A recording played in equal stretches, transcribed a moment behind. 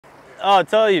Oh, I'll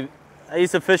tell you, I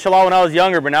used to fish a lot when I was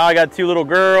younger, but now I got 2 little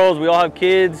girls. We all have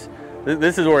kids.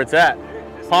 This is where it's at.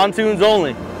 Pontoons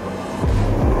only.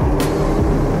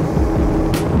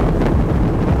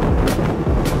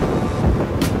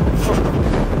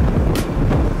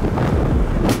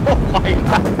 Oh my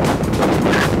God.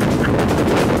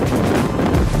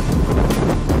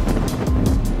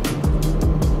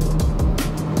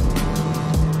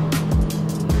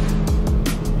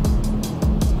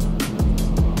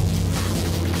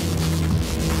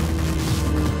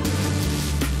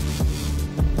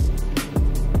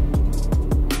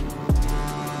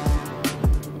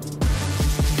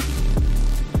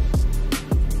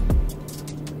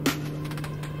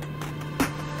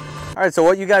 All right, so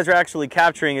what you guys are actually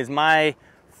capturing is my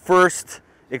first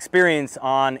experience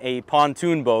on a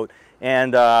pontoon boat,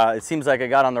 and it seems like I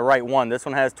got on the right one. This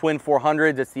one has twin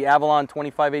 400s. It's the Avalon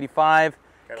 2585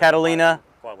 Catalina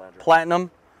Platinum.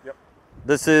 Yep.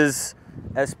 This is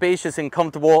as spacious and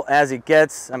comfortable as it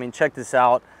gets. I mean, check this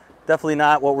out. Definitely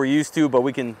not what we're used to, but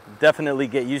we can definitely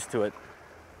get used to it.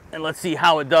 And let's see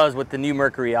how it does with the new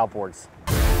Mercury outboards.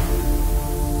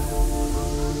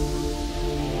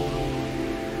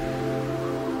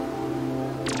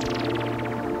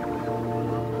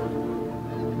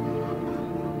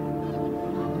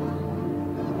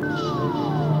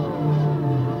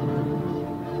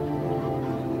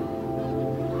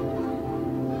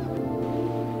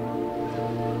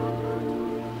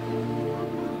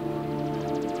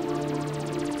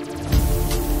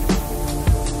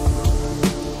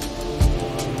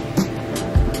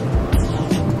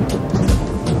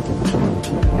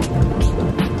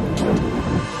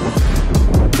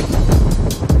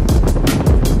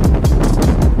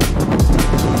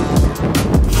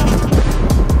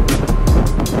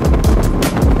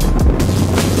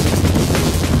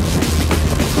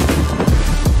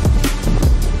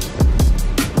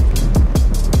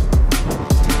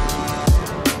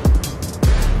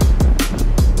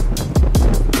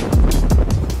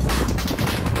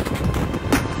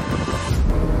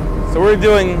 So we're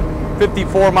doing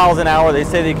 54 miles an hour. They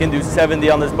say they can do 70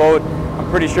 on this boat. I'm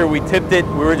pretty sure we tipped it.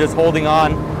 We were just holding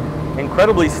on.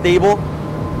 Incredibly stable.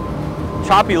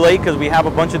 Choppy lake because we have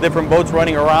a bunch of different boats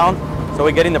running around. So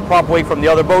we're getting the prop weight from the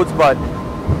other boats, but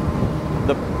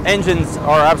the engines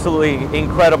are absolutely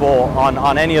incredible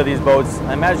on any of these boats.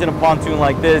 Imagine a pontoon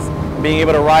like this, being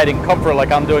able to ride in comfort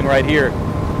like I'm doing right here.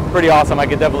 Pretty awesome. I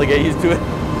could definitely get used to it.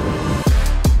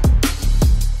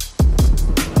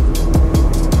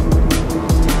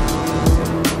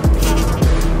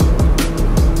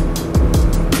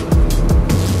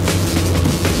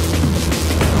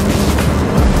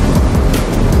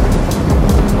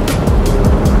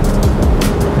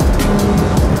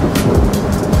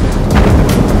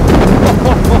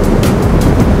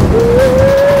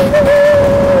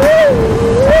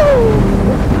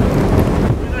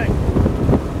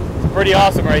 Pretty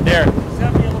awesome right there.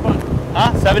 70 on the button.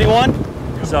 Huh?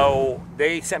 71? So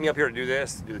they sent me up here to do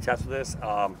this, do the test with this.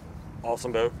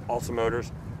 Awesome boat, awesome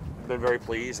motors. Been very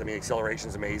pleased. I mean,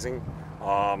 acceleration's amazing.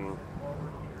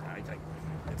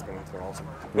 It's been awesome.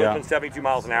 Yeah. Been 72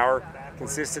 miles an hour,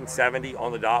 consistent 70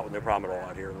 on the dot with no problem at all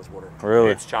out here in this water. Really?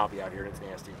 It's choppy out here and it's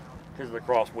nasty because of the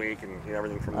cross wake and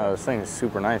everything from Oh, this thing is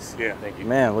super nice. Yeah, thank you.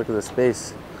 Man, look at the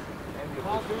space. And the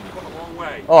pontoon's come a long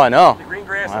way. Oh, I know. The green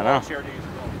grass I and know. lawn chair days.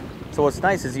 So what's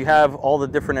nice is you have all the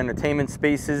different entertainment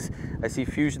spaces. I see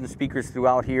Fusion speakers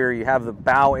throughout here. You have the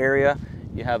bow area,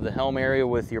 you have the helm area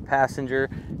with your passenger,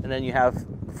 and then you have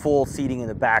full seating in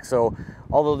the back. So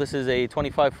although this is a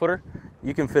 25-footer,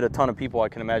 you can fit a ton of people, I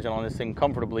can imagine, on this thing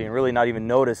comfortably and really not even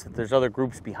notice that there's other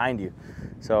groups behind you.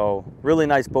 So really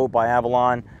nice boat by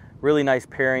Avalon. Really nice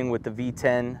pairing with the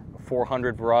V10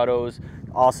 400 Verados.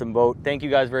 Awesome boat. Thank you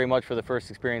guys very much for the first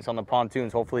experience on the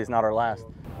pontoons. Hopefully it's not our last.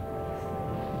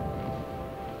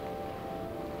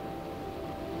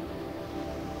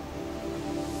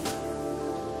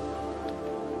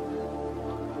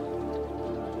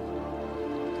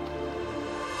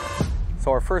 So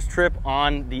our first trip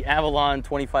on the Avalon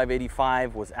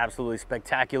 2585 was absolutely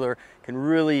spectacular. Can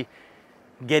really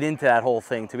get into that whole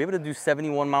thing. To be able to do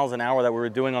 71 miles an hour that we were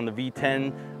doing on the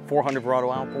V10 400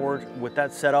 Verado outboard with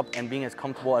that setup and being as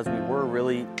comfortable as we were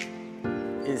really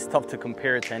is tough to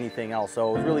compare it to anything else.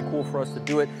 So it was really cool for us to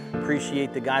do it.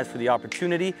 Appreciate the guys for the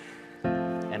opportunity,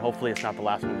 and hopefully it's not the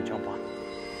last one we jump on.